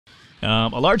A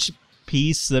large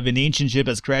piece of an ancient ship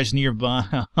has crashed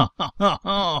nearby.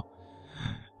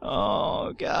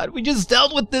 Oh, God. We just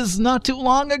dealt with this not too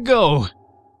long ago.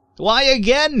 Why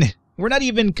again? We're not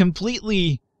even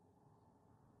completely...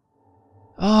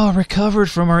 recovered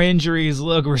from our injuries.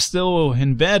 Look, we're still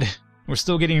in bed. We're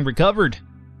still getting recovered.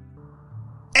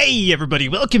 Hey, everybody.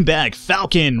 Welcome back.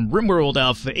 Falcon, RimWorld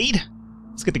Alpha 8.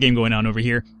 Let's get the game going on over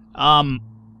here.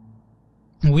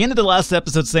 We ended the last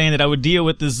episode saying that I would deal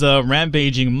with this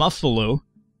rampaging muffalo.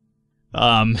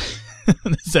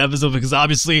 This episode, because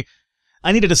obviously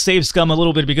I needed to save Scum a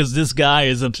little bit because this guy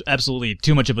is absolutely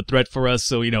too much of a threat for us.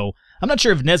 So, you know, I'm not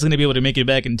sure if Ned's going to be able to make it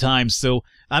back in time. So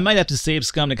I might have to save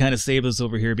Scum to kind of save us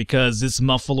over here because this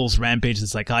muffalo's rampage,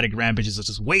 this psychotic rampage is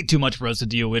just way too much for us to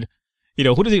deal with. You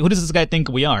know, who does this guy think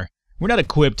we are? We're not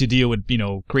equipped to deal with, you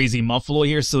know, crazy muffalo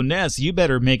here. So Ness, you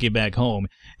better make it back home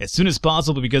as soon as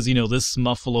possible because, you know, this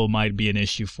muffalo might be an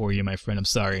issue for you, my friend. I'm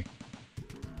sorry.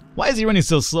 Why is he running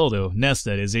so slow, though? Ness,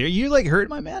 that is. Are you, like, hurt,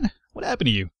 my man? What happened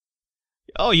to you?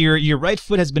 Oh, your right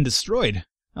foot has been destroyed.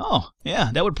 Oh,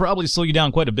 yeah, that would probably slow you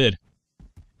down quite a bit.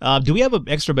 Do we have an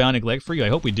extra bionic leg for you? I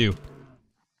hope we do.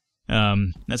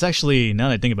 That's actually, now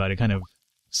that I think about it, kind of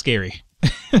scary.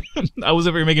 I was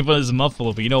over here making fun of this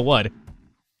muffalo, but you know what?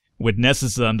 With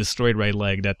Ness's destroyed right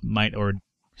leg, that might, or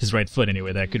his right foot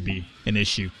anyway, that could be an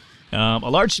issue. A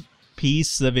large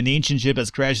piece of an ancient ship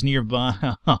has crashed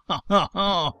nearby.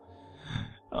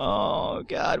 Oh,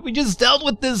 God, we just dealt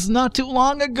with this not too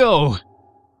long ago.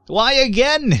 Why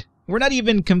again? We're not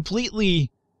even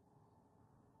completely...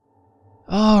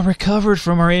 recovered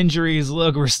from our injuries.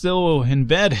 Look, we're still in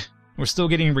bed. We're still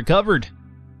getting recovered.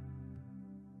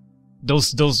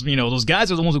 Those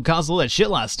guys are the ones who caused all that shit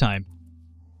last time.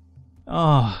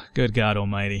 Oh, good God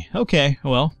almighty. Okay,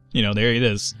 well, you know, there it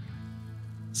is.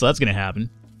 So that's gonna happen.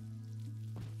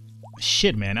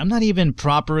 Shit, man, I'm not even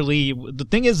properly... The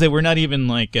thing is that we're not even,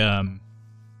 like,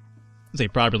 say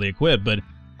properly equipped, but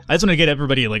I just want to get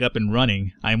everybody, like, up and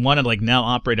running. I want to, like, now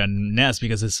operate on Ness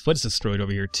because his foot's destroyed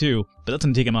over here, too. But that's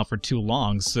going to take him out for too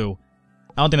long, so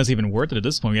I don't think that's even worth it at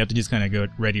this point. We have to just kind of get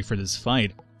ready for this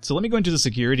fight. So let me go into the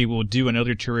security. We'll do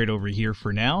another turret over here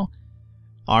for now.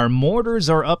 Our mortars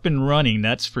are up and running,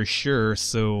 that's for sure,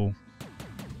 so...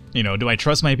 You know, do I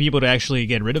trust my people to actually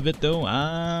get rid of it, though?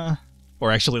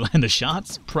 Or actually land the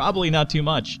shots? Probably not too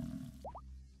much.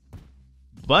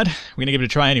 But, we're gonna give it a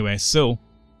try anyway, so...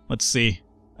 Let's see.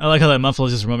 I like how that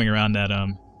muffalo's just roaming around that,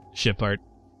 ship part.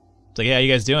 It's like, yeah, how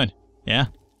you guys doing? Yeah?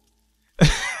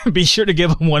 Be sure to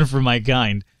give them one for my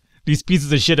kind. These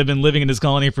pieces of shit have been living in this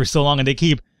colony for so long and they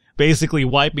keep basically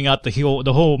wiping out the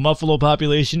whole muffalo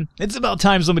population. It's about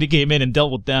time somebody came in and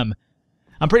dealt with them.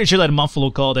 I'm pretty sure that muffalo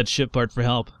called that ship part for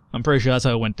help. I'm pretty sure that's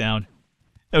how it went down.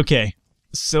 Okay,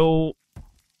 so...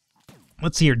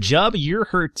 Let's see here. Jub, you're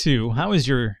hurt too. How is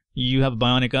your... You have a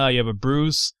bionic eye, you have a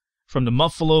bruise from the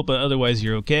muffalo, but otherwise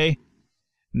you're okay.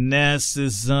 Ness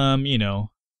is, you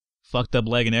know, fucked up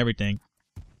leg and everything.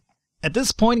 At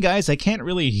this point, guys, I can't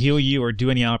really heal you or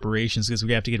do any operations because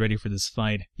we have to get ready for this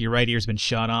fight. Your right ear's been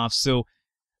shot off, so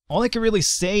all I can really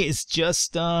say is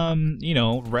just, you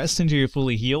know, rest until you're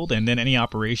fully healed, and then any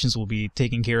operations will be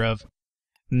taken care of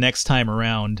next time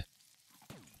around.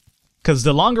 Because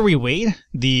the longer we wait,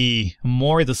 the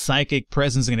more the psychic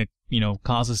presence is going to, you know,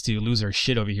 cause us to lose our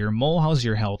shit over here. Mole, how's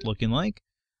your health looking like?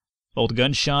 Old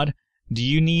gunshot. Do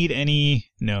you need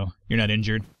any... No, you're not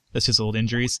injured. That's just old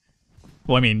injuries.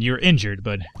 Well, I mean, you're injured,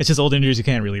 but it's just old injuries you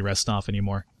can't really rest off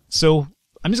anymore. So,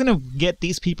 I'm just going to get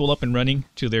these people up and running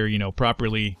till they're, you know,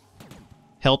 properly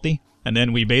healthy. And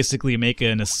then we basically make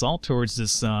an assault towards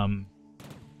this,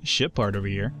 ship part over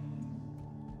here.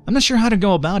 I'm not sure how to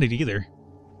go about it either.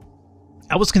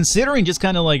 I was considering just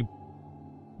kind of like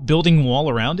building a wall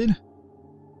around it.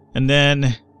 And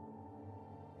then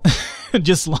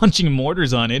just launching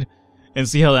mortars on it and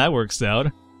see how that works out.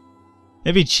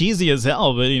 It'd be cheesy as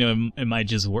hell, but, you know, it might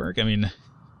just work. I mean,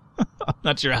 I'm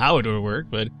not sure how it would work,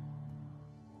 but...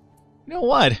 You know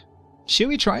what? Should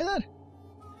we try that?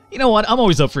 You know what? I'm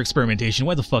always up for experimentation.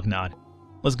 Why the fuck not?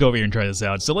 Let's go over here and try this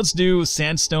out. So let's do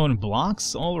sandstone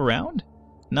blocks all around.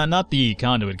 Not the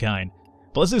conduit kind.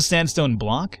 But let's do sandstone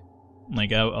block.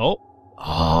 Like,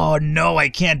 oh no, I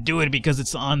can't do it because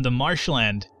it's on the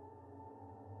marshland.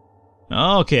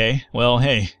 Okay, well,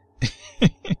 hey.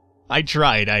 I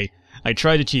tried. I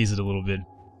tried to cheese it a little bit.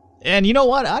 And you know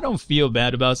what? I don't feel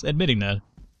bad about admitting that.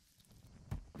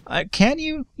 Can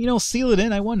you know, seal it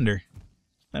in? I wonder.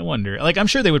 Like, I'm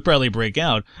sure they would probably break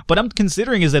out. But I'm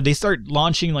considering is that they start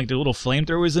launching, like, their little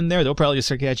flamethrowers in there. They'll probably just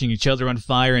start catching each other on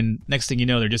fire. And next thing you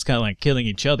know, they're just kind of, like, killing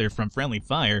each other from friendly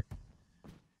fire.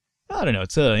 I don't know.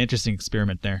 It's an interesting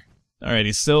experiment there.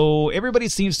 Alrighty, so everybody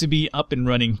seems to be up and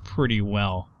running pretty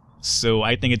well. So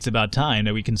I think it's about time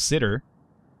that we consider,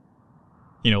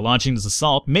 launching this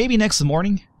assault. Maybe next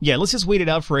morning? Yeah, let's just wait it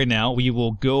out for right now. We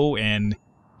will go and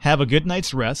have a good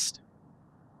night's rest.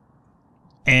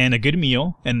 And a good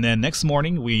meal. And then next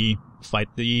morning we fight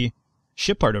the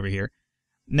ship part over here.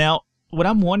 Now, what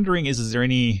I'm wondering is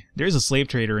there's a slave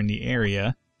trader in the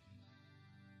area.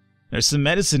 There's some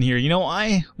medicine here.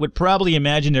 I would probably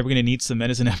imagine that we're going to need some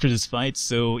medicine after this fight.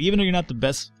 So even though you're not the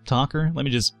best talker, let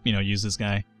me just, use this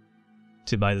guy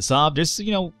to buy this off. There's,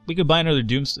 we could buy another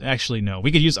Doomsday. Actually, no. We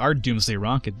could use our Doomsday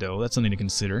rocket, though. That's something to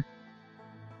consider.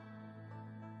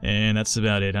 And that's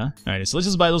about it, huh? Alright, so let's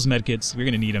just buy those medkits. We're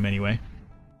going to need them anyway.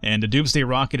 And the Doomsday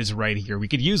rocket is right here. We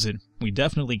could use it. We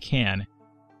definitely can.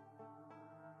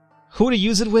 Who to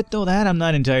use it with, though? That I'm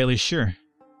not entirely sure.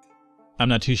 I'm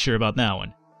not too sure about that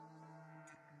one.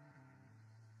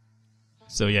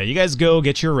 So yeah, you guys go,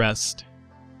 get your rest.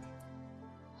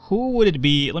 Who would it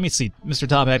be? Let me see, Mr.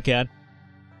 Top Hat Cat.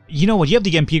 You know what, you have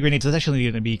the MP grenades. That's actually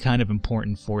going to be kind of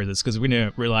important for this, because we're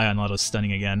going to rely on a lot of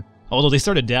stunning again. Although they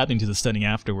start adapting to the stunning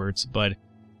afterwards, but...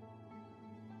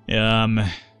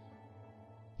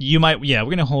 You might... Yeah, we're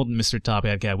going to hold Mr. Top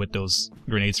Hat Cat with those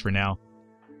grenades for now.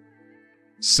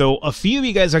 So, a few of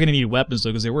you guys are going to need weapons, though,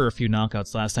 because there were a few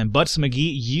knockouts last time. But,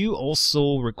 McGee, you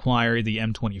also require the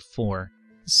M24.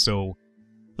 So...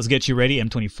 Let's get you ready,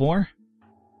 M24.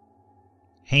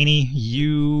 Haney,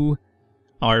 you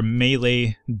are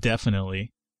melee,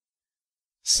 definitely.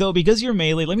 So, because you're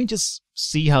melee, let me just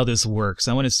see how this works.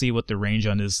 I want to see what the range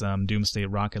on this Doomsday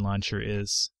rocket launcher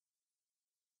is.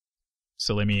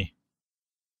 So let me...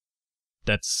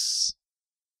 That's...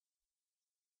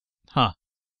 Huh.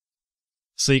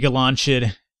 So you can launch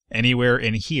it anywhere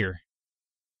in here.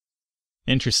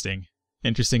 Interesting.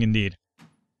 Interesting indeed.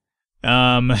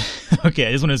 Okay,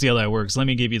 I just want to see how that works. Let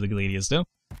me give you the Gladius, though.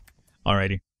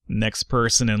 Alrighty. Next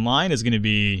person in line is going to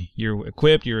be... You're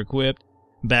equipped.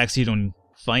 Back so you don't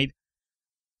fight.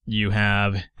 You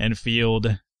have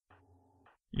Enfield.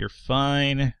 You're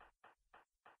fine.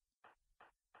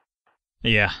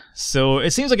 Yeah, so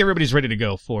it seems like everybody's ready to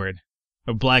go for it.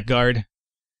 A Blackguard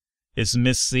is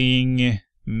missing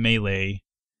melee.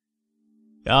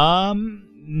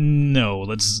 No,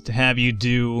 let's have you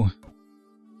do...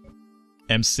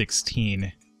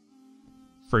 M16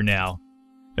 for now.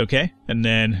 Okay, and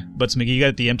then Butts McGee, you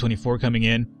got the M24 coming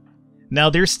in. Now,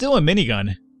 there's still a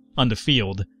minigun on the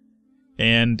field,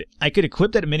 and I could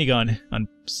equip that minigun on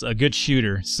a good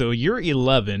shooter. So you're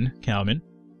 11, Cowman.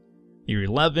 You're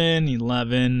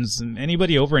 11s.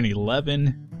 Anybody over an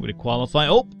 11 would it qualify?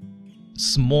 Oh,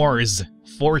 S'mores,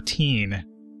 14.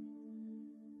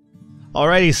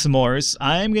 Alrighty, S'mores,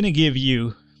 I'm gonna give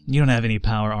you... You don't have any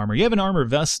power armor. You have an armor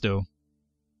vest, though.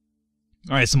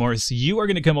 Alright, S'mores, you are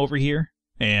going to come over here,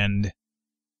 and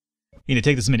you need to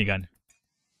take this minigun.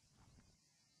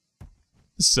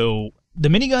 So, the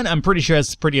minigun, I'm pretty sure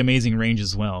has pretty amazing range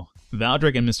as well.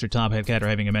 Valdrick and Mr. Top Hat Cat are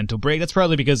having a mental break. That's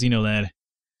probably because, that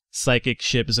psychic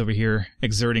ship is over here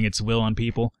exerting its will on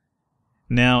people.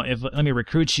 Now, let me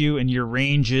recruit you, and your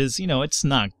range is, it's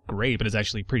not great, but it's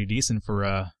actually pretty decent for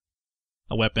a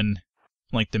weapon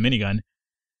like the minigun.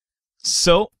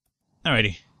 So,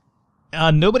 alrighty.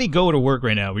 Nobody go to work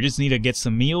right now. We just need to get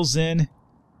some meals in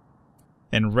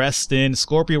and rest in.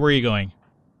 Scorpio, where are you going?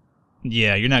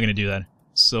 Yeah, you're not going to do that.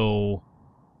 So,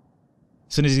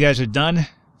 as soon as you guys are done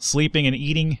sleeping and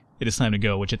eating, it is time to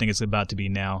go, which I think it's about to be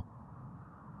now.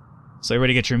 So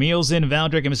everybody get your meals in.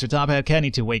 Valdrick and Mr. Top Hat Cat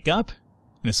need to wake up.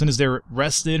 And as soon as they're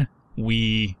rested,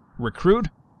 we recruit.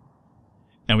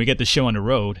 And we get the show on the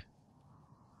road.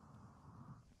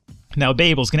 Now,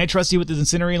 Babels, can I trust you with the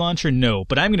incendiary launcher? No,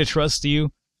 but I'm going to trust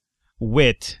you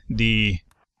with the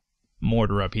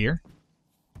mortar up here.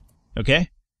 Okay?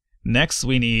 Next,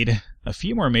 we need a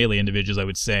few more melee individuals, I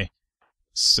would say.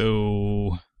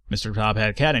 So, Mr. Top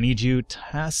Hat Cat, I need you.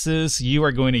 Tassus, you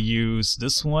are going to use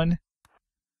this one.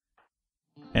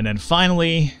 And then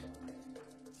finally,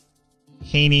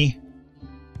 Haney.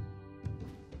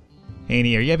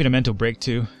 Haney, are you having a mental break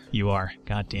too? You are.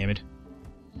 God damn it.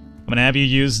 I'm gonna have you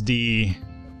use the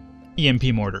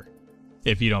EMP mortar,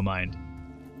 if you don't mind.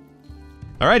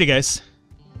 Alrighty, guys.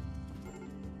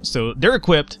 So, they're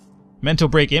equipped. Mental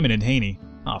break imminent, Haney.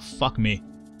 Aw, oh, fuck me.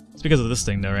 It's because of this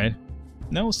thing, though, right?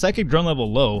 No, psychic drone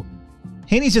level low.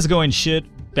 Haney's just going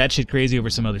batshit crazy over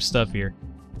some other stuff here.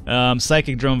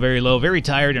 Psychic drone very low, very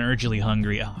tired and urgently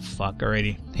hungry. Ah, oh, fuck,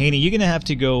 alrighty. Haney, you're gonna have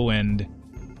to go and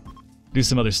do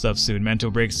some other stuff soon.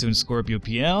 Mental break soon, Scorpio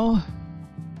PL.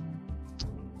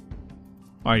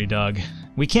 Alrighty, dog.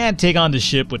 We can't take on the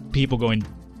ship with people going,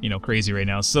 crazy right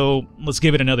now, so let's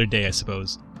give it another day, I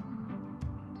suppose.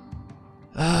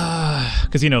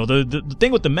 Because, you know, the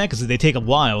thing with the mechs is they take a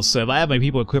while, so if I have my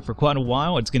people equipped for quite a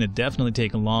while, it's going to definitely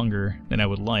take longer than I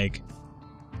would like.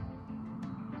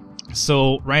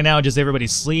 So, right now, just everybody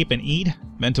sleep and eat.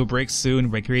 Mental break soon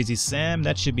by Crazy Sam.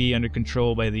 That should be under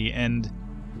control by the end,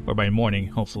 or by morning,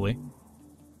 hopefully.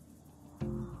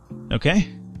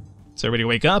 Okay. So everybody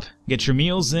wake up, get your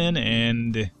meals in,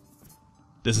 and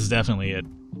this is definitely it.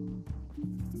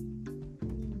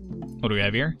 What do we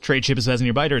have here? Trade ship is passing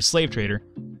nearby, or a slave trader.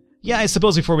 Yeah, I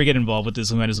suppose before we get involved with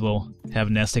this, we might as well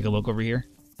have Ness take a look over here.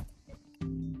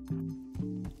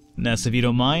 Ness, if you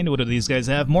don't mind, what do these guys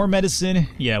have? More medicine.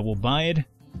 Yeah, we'll buy it.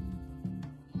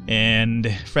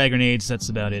 And frag grenades, that's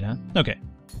about it, huh? Okay.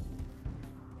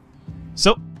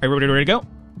 So, everybody ready to go?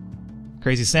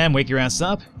 Crazy Sam, wake your ass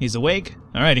up. He's awake.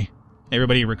 Alrighty.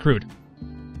 Everybody recruit.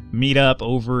 Meet up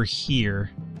over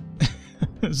here.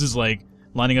 This is like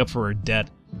lining up for a debt.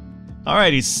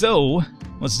 Alrighty, so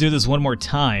let's do this one more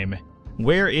time.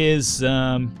 Where is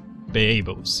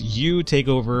Beabos? You take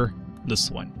over this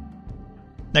one.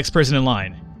 Next person in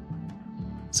line.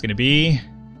 It's gonna be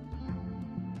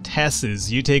Tess's.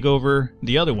 You take over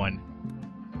the other one.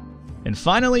 And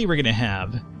finally, we're gonna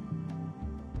have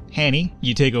Hanny.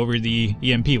 You take over the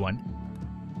EMP one.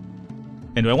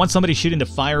 And do I want somebody shooting the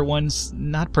fire ones?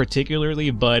 Not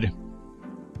particularly, but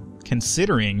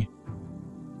considering,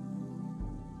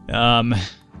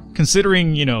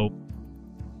 you know,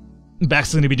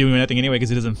 Bax's going to be doing nothing anyway because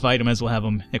he doesn't fight, I might as well have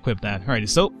him equip that. Alrighty,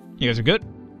 so, you guys are good?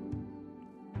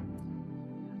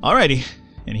 Alrighty,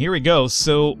 and here we go.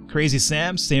 So, Crazy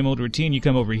Sam, same old routine, you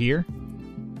come over here.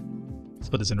 Let's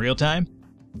put this in real time.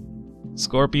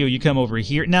 Scorpio, you come over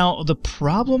here. Now, the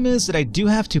problem is that I do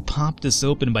have to pop this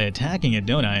open by attacking it,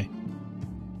 don't I?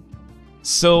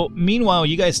 So, meanwhile,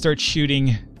 you guys start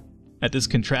shooting at this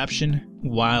contraption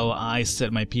while I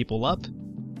set my people up.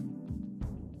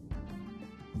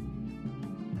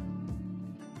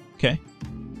 Okay.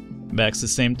 Back's the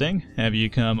same thing. Have you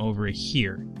come over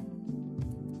here.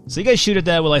 So you guys shoot at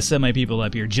that while I set my people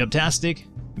up here. Jubtastic.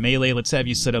 Melee, let's have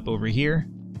you set up over here.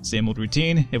 Same old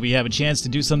routine. If we have a chance to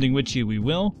do something with you, we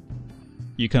will.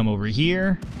 You come over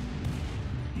here.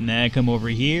 Nah, come over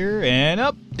here. And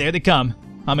up, there they come.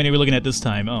 How many are we looking at this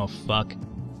time? Oh, fuck.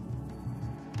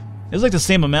 It's like the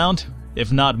same amount,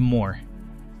 if not more.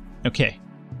 Okay.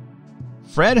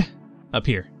 Fred, up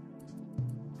here.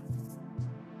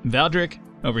 Valdrick,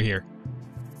 over here.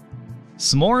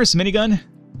 S'mores, minigun,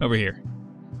 over here.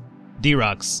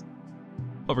 D-Rocks,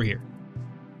 over here.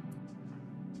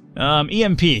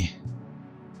 EMP,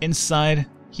 inside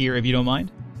here if you don't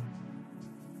mind.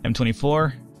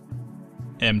 M24,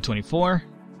 M24,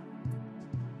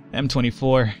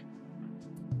 M24,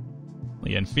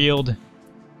 Lee Enfield,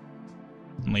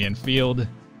 Lee Enfield,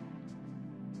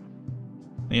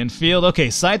 Lee Enfield. Okay,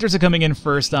 Scythers are coming in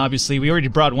first, obviously. We already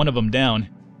brought one of them down.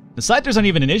 The Scythers aren't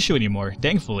even an issue anymore,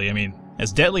 thankfully. I mean,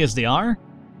 as deadly as they are,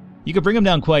 you could bring them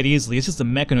down quite easily. It's just the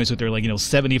Mechanoids with their, like, you know,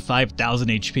 75,000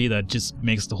 HP that just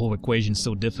makes the whole equation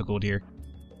so difficult here.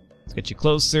 Let's get you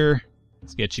closer.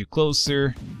 Let's get you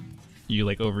closer. You,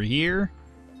 like, over here.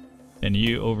 And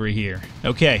you over here.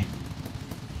 Okay.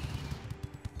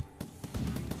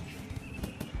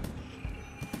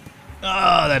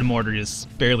 Ah, that mortar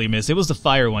just barely missed. It was the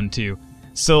fire one, too.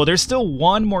 So there's still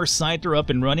one more Scyther up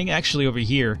and running, actually over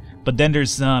here. But then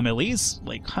there's, at least,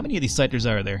 like, how many of these Scythers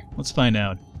are there? Let's find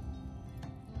out.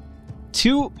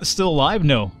 2 still alive?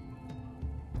 No.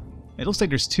 It looks like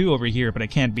there's 2 over here, but I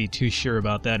can't be too sure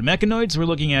about that. Mechanoids, we're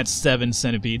looking at 7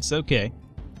 centipedes. Okay.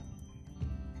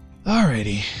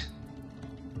 Alrighty.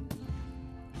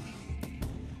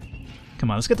 Come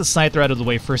on, let's get the Scyther out of the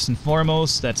way first and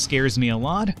foremost. That scares me a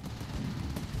lot.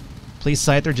 Please,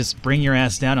 Scyther, just bring your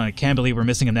ass down. I can't believe we're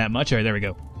missing him that much. Alright, there we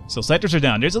go. So Scythers are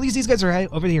down. There's at least these guys are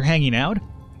over here hanging out.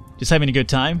 Just having a good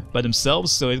time by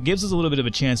themselves, so it gives us a little bit of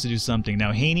a chance to do something.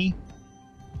 Now, Haney,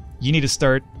 you need to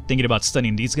start thinking about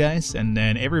stunning these guys, and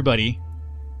then everybody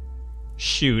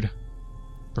shoot,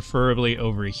 preferably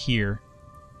over here.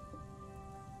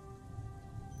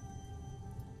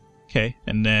 Okay,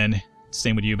 and then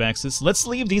same with you, Baxis. Let's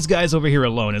leave these guys over here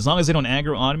alone. As long as they don't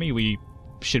aggro on me, we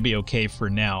should be okay for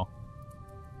now.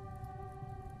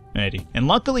 Alrighty. And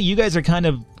luckily, you guys are kind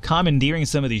of commandeering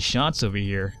some of these shots over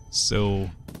here, so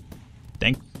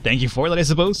thank you for that, I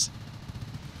suppose.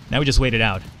 Now we just wait it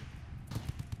out.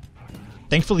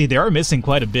 Thankfully, they are missing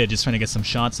quite a bit, just trying to get some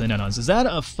shots in on us. Is that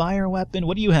a fire weapon?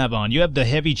 What do you have on? You have the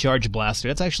heavy charge blaster.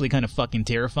 That's actually kind of fucking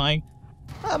terrifying.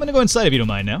 I'm gonna go inside if you don't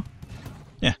mind now.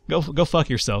 Yeah, go fuck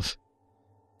yourself.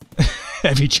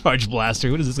 Heavy charge blaster.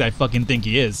 Who does this guy fucking think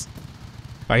he is?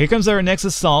 Alright, here comes our next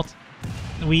assault.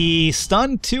 We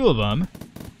stunned 2 of them.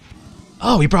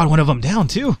 Oh, we brought one of them down,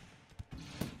 too.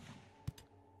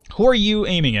 Who are you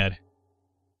aiming at?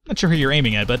 Not sure who you're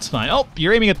aiming at, but it's fine. Oh,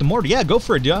 you're aiming at the mortar. Yeah, go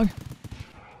for it, dog.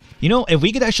 You know, if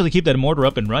we could actually keep that mortar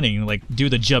up and running, like, do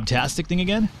the Jub-tastic thing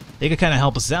again, they could kind of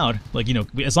help us out. Like, you know,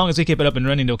 as long as we keep it up and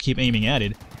running, they'll keep aiming at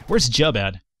it. Where's Jub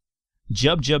at?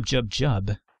 Jub.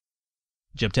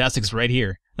 Jub-tastic's right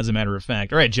here, as a matter of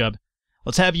fact. Alright, Jub.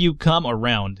 Let's have you come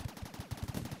around.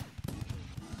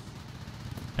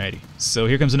 Alrighty. So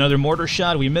here comes another mortar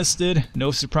shot. We missed it.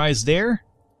 No surprise there.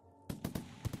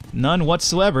 None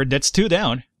whatsoever. That's 2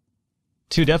 down.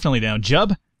 2 definitely down.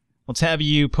 Jub, let's have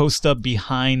you post up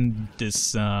behind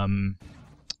this,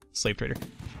 slave trader.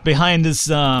 Behind this,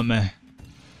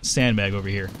 sandbag over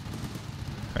here.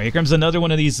 Alright, here comes another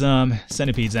one of these,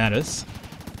 centipedes at us.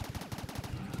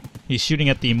 He's shooting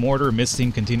at the mortar,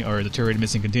 missing or the turret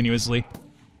missing continuously.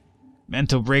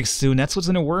 Mental breaks soon. That's what's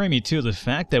gonna worry me, too. The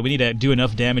fact that we need to do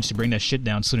enough damage to bring that shit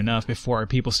down soon enough before our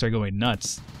people start going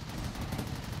nuts.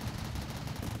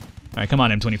 Alright, come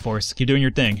on, M24s. Keep doing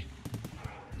your thing.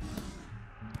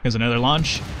 Here's another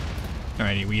launch.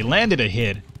 Alrighty, we landed a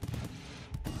hit.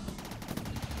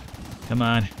 Come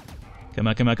on. Come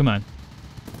on.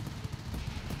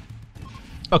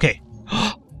 Okay.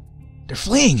 They're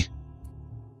fleeing!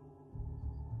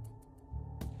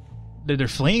 They're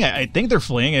fleeing? I think they're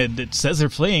fleeing. It says they're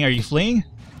fleeing. Are you fleeing?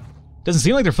 Doesn't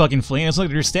seem like they're fucking fleeing. It's like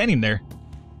they're standing there.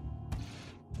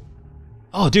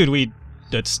 Oh, dude,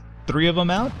 that's 3 of them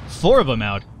out? 4 of them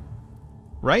out.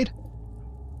 Right?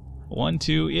 1,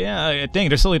 2, yeah, I think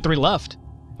there's only 3 left.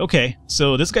 Okay,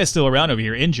 so this guy's still around over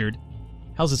here, injured.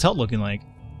 How's his health looking like?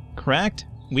 Cracked?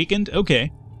 Weakened?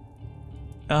 Okay.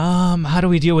 How do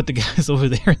we deal with the guys over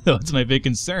there, though? It's my big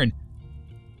concern.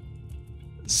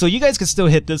 So you guys can still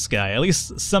hit this guy. At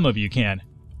least some of you can.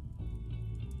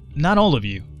 Not all of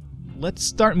you. Let's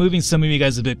start moving some of you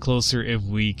guys a bit closer if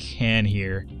we can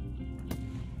here.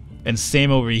 And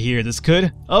same over here. This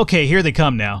could... Okay, here they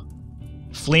come now.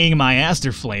 Fleeing my ass,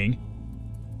 they're fleeing.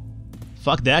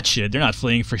 Fuck that shit. They're not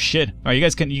fleeing for shit. Alright, you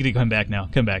guys can come back now.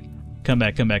 Come back. Come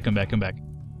back.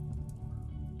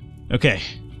 Okay.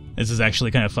 This is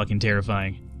actually kind of fucking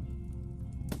terrifying.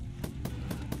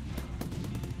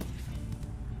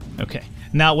 Okay.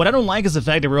 Now, what I don't like is the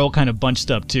fact that we're all kind of bunched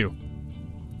up, too.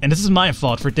 And this is my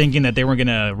fault for thinking that they weren't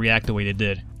gonna react the way they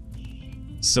did.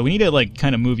 So we need to, like,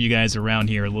 kind of move you guys around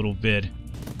here a little bit.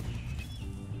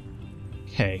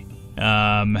 Okay.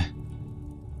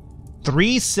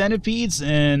 3 centipedes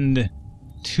and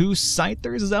 2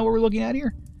 scythers? Is that what we're looking at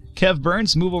here? Kev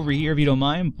Burns, move over here if you don't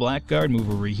mind. Blackguard, move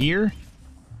over here.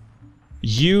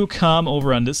 You come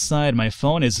over on this side. My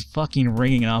phone is fucking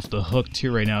ringing off the hook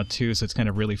too right now too, so it's kind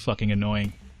of really fucking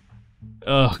annoying.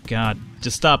 Oh god,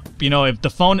 just stop. You know, if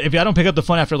I don't pick up the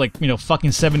phone after like, you know,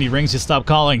 fucking 70 rings, just stop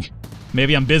calling.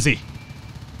 Maybe I'm busy.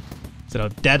 Is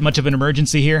it that much of an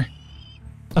emergency here?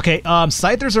 Okay,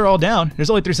 scythers are all down.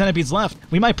 There's only 3 centipedes left.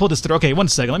 We might pull this through. Okay, 1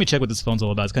 second. Let me check what this phone's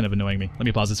all about. It's kind of annoying me. Let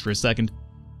me pause this for a second.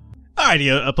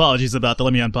 Alrighty, apologies about that.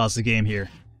 Let me unpause the game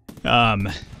here.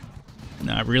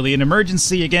 Not really an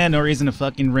emergency again. No reason to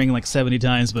fucking ring like 70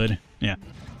 times, but yeah.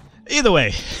 Either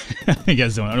way, you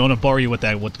guys don't. I don't want to bore you with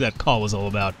what that call was all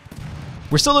about.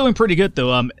 We're still doing pretty good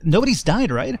though. Nobody's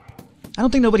died, right? I don't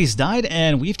think nobody's died,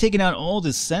 and we've taken out all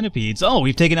the centipedes. Oh,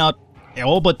 we've taken out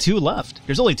all but 2 left.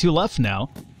 There's only 2 left now.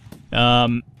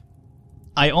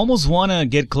 I almost want to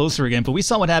get closer again, but we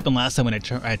saw what happened last time when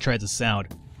I tried this out.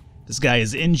 This guy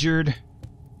is injured.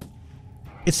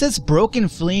 It says broken,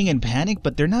 fleeing, and panic,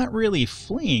 but they're not really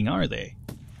fleeing, are they?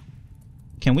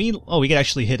 Can we... Oh, we can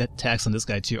actually hit attacks on this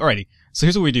guy, too. Alrighty, so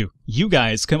here's what we do. You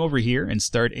guys come over here and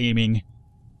start aiming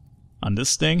on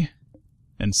this thing,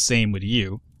 and same with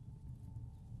you.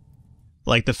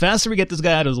 Like, the faster we get this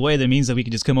guy out of the way, that means that we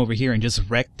can just come over here and just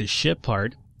wreck the ship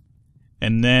part,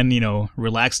 and then, you know,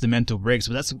 relax the mental breaks,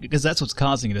 but that's because that's what's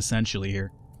causing it, essentially,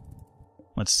 here.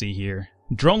 Let's see here.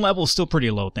 Drone level is still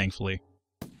pretty low, thankfully.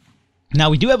 Now,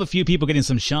 we do have a few people getting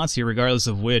some shots here, regardless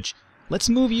of which. Let's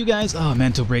move you guys... Oh,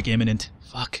 mental break imminent.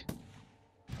 Fuck.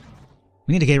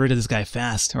 We need to get rid of this guy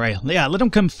fast. Alright, yeah, let him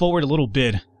come forward a little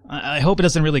bit. I hope it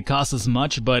doesn't really cost us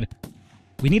much, but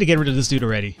we need to get rid of this dude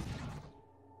already.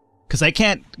 Because I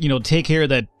can't, you know, take care of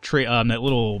that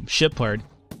little ship part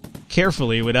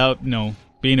carefully without, you know,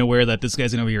 being aware that this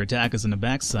guy's going to be here attack us on the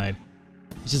backside.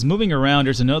 He's just moving around.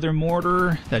 There's another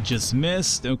mortar that just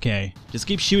missed. Okay, just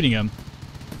keep shooting him.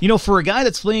 You know, for a guy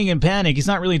that's fleeing in panic, he's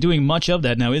not really doing much of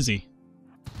that now, is he?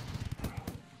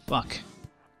 Fuck.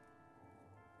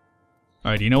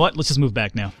 Alright, you know what? Let's just move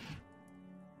back now.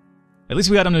 At least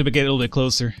we got him to get a little bit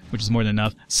closer, which is more than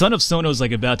enough. Son of Sono is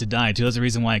like about to die too. That's the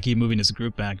reason why I keep moving this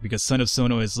group back, because Son of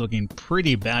Sono is looking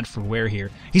pretty bad for wear here.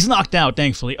 He's knocked out,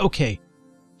 thankfully. Okay.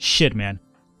 Shit, man.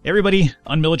 Everybody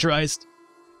unmilitarized.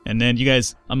 And then you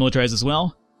guys unmilitarized as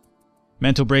well.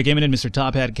 Mental break imminent, Mr.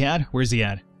 Top Hat Cat. Where's he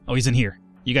at? Oh, he's in here.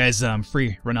 You guys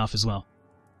free run off as well.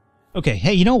 Okay,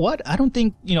 hey, you know what? I don't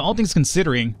think, all things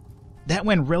considering, that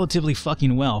went relatively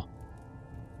fucking well.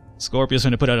 Scorpio's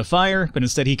trying to put out a fire, but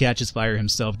instead he catches fire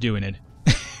himself doing it.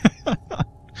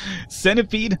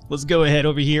 Centipede, let's go ahead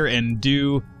over here and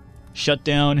do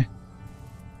shutdown.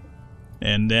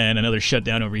 And then another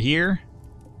shutdown over here.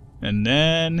 And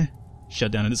then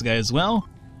shutdown on this guy as well.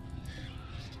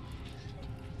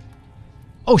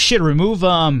 Oh shit, remove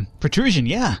protrusion,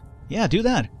 yeah. Yeah, do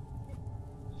that.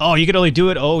 Oh, you could only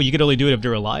do it if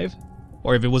they're alive?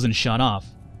 Or if it wasn't shot off.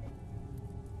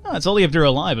 Oh, it's only if they're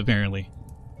alive, apparently.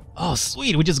 Oh,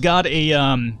 sweet, we just got a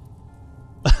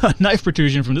knife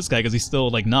protrusion from this guy because he's still,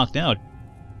 like, knocked out.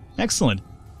 Excellent.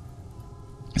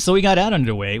 So we got that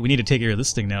underway. We need to take care of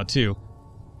this thing now, too.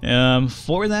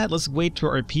 For that, let's wait till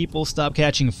our people stop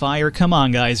catching fire. Come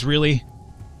on, guys, really?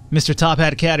 Mr. Top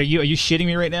Hat Cat, are you shitting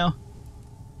me right now?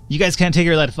 You guys can't take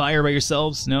care of that fire by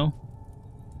yourselves? No?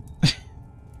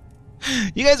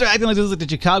 You guys are acting like this is like the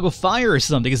Chicago Fire or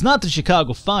something. It's not the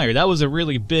Chicago Fire. That was a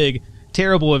really big,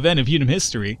 terrible event of human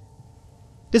history.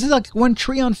 This is like one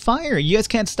tree on fire. You guys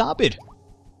can't stop it.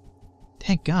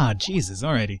 Thank God. Jesus.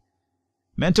 Alrighty.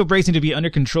 Mental breaks need to be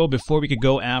under control before we could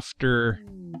go after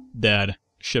that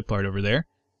ship part over there.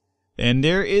 And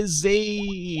there is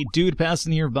a dude passing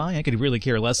nearby. I could really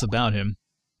care less about him.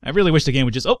 I really wish the game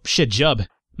would just... Oh, shit, Jub.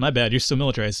 My bad. You're still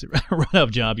militarized. Run off,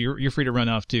 Job. You're free to run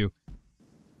off, too.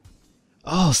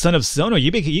 Oh, Son of Sono,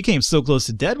 you came so close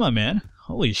to dead, my man.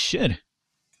 Holy shit.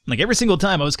 Like, every single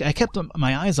time, I kept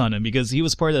my eyes on him because he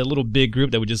was part of that little big group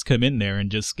that would just come in there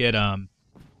and just get,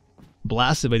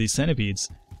 blasted by these centipedes.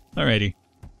 Alrighty.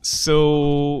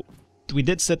 So, we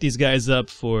did set these guys up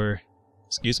for...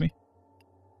 Excuse me?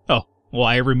 Oh, well,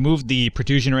 I removed the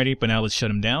protrusion already, but now let's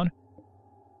shut him down.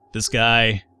 This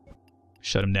guy...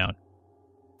 Shut him down.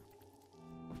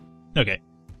 Okay.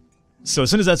 So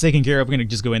as soon as that's taken care of, we're going to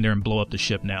just go in there and blow up the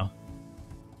ship now.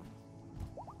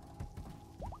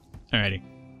 Alrighty.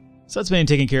 So that's been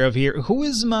taken care of here. Who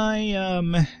is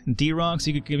my D-Rox?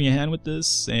 You could give me a hand with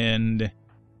this. And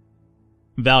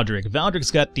Valdrick.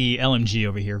 Valdrick's got the LMG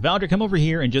over here. Valdrick, come over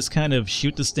here and just kind of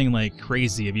shoot this thing like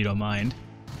crazy if you don't mind.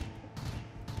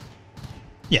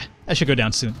 Yeah, that should go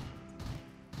down soon.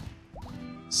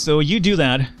 So you do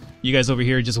that. You guys over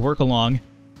here just work along.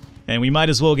 And we might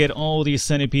as well get all these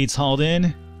centipedes hauled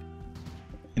in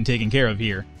and taken care of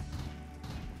here.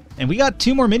 And we got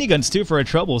 2 more miniguns too for our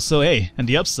trouble, so hey, on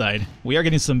the upside, we are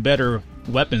getting some better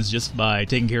weapons just by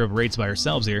taking care of raids by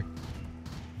ourselves here.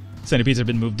 Centipedes have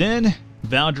been moved in.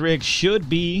 Valdrick should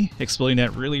be exploding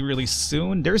that really, really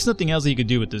soon. There's nothing else that you could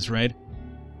do with this, right?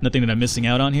 Nothing that I'm missing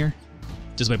out on here?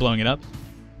 Just by blowing it up?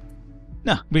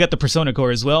 No, we got the Persona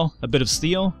Core as well, a bit of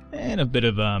steel, and a bit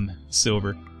of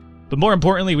silver. But more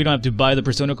importantly, we don't have to buy the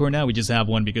Persona Core now, we just have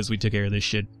one because we took care of this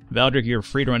shit. Valdrick, you're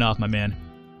free to run off, my man.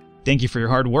 Thank you for your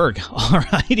hard work.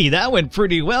 Alrighty, that went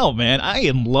pretty well, man. I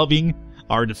am loving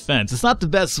our defense. It's not the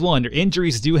best one,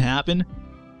 injuries do happen,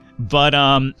 but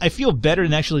I feel better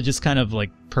than actually just kind of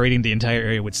like parading the entire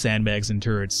area with sandbags and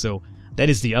turrets, so that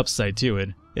is the upside to it.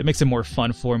 It makes it more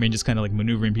fun for me, just kind of like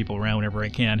maneuvering people around whenever I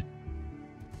can.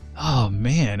 Oh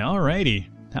man, alrighty.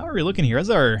 How are we looking here?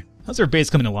 How's our base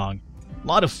coming along? A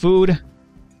lot of food.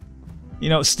 You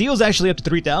know, steel's actually up to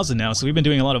 3,000 now, so we've been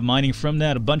doing a lot of mining from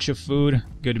that. A bunch of food,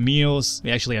 good meals.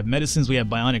 We actually have medicines. We have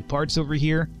bionic parts over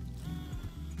here.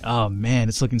 Oh man,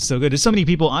 it's looking so good. There's so many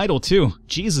people idle too.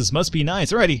 Jesus, must be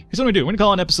nice. Alrighty, here's what I'm gonna do. We're gonna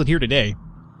call an episode here today.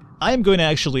 I am going to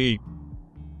actually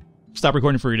stop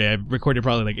recording for today. I've recorded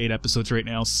probably like 8 episodes right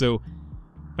now, so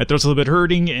my throat's a little bit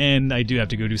hurting, and I do have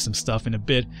to go do some stuff in a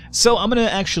bit. So I'm gonna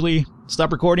actually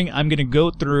stop recording. I'm gonna go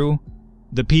through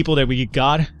the people that we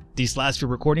got these last few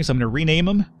recordings. I'm going to rename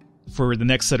them for the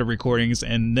next set of recordings,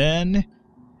 and then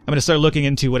I'm going to start looking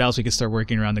into what else we can start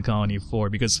working around the colony for,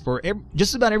 because for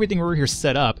just about everything we're here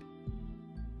set up,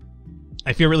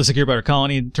 I feel really secure about our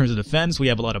colony in terms of defense. We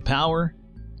have a lot of power.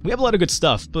 We have a lot of good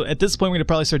stuff, but at this point we're going to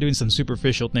probably start doing some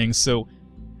superficial things, so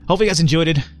hopefully you guys enjoyed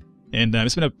it, and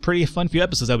it's been a pretty fun few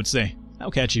episodes, I would say.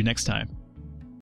 I'll catch you next time.